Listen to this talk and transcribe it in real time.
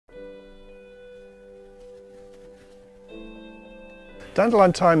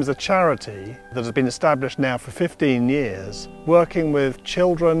Dandelion Time is a charity that has been established now for 15 years, working with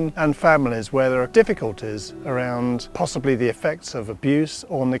children and families where there are difficulties around possibly the effects of abuse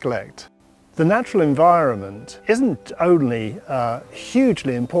or neglect. The natural environment isn't only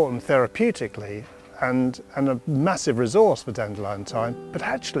hugely important therapeutically and a massive resource for Dandelion Time, but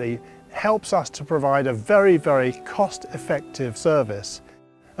actually helps us to provide a very, very cost-effective service.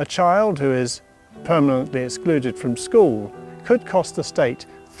 A child who is permanently excluded from school could cost the state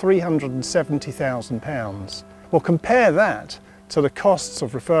 £370,000. Well, compare that to the costs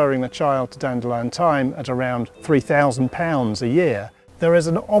of referring a child to Dandelion Time at around £3,000 a year. There is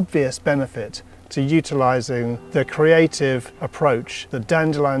an obvious benefit to utilising the creative approach that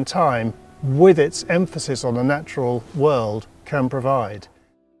Dandelion Time, with its emphasis on the natural world, can provide.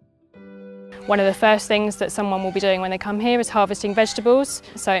 One of the first things that someone will be doing when they come here is harvesting vegetables.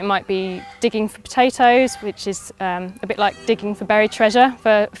 So it might be digging for potatoes, which is a bit like digging for buried treasure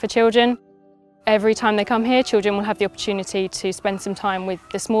for children. Every time they come here, children will have the opportunity to spend some time with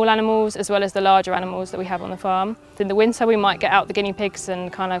the small animals as well as the larger animals that we have on the farm. In the winter, we might get out the guinea pigs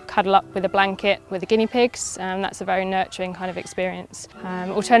and kind of cuddle up with a blanket with the guinea pigs, and that's a very nurturing kind of experience.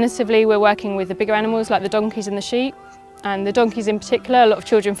 Alternatively, we're working with the bigger animals like the donkeys and the sheep. And the donkeys in particular, a lot of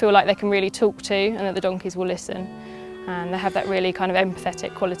children feel like they can really talk to and that the donkeys will listen. And they have that really kind of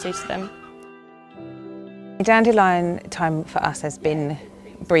empathetic quality to them. Dandelion Time for us has been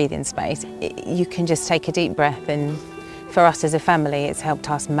breathing space. You can just take a deep breath, and for us as a family it's helped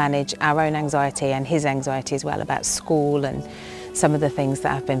us manage our own anxiety and his anxiety as well about school and some of the things that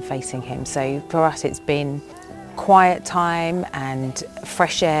have been facing him. So for us it's been quiet time and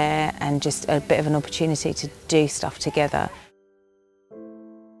fresh air and just a bit of an opportunity to do stuff together.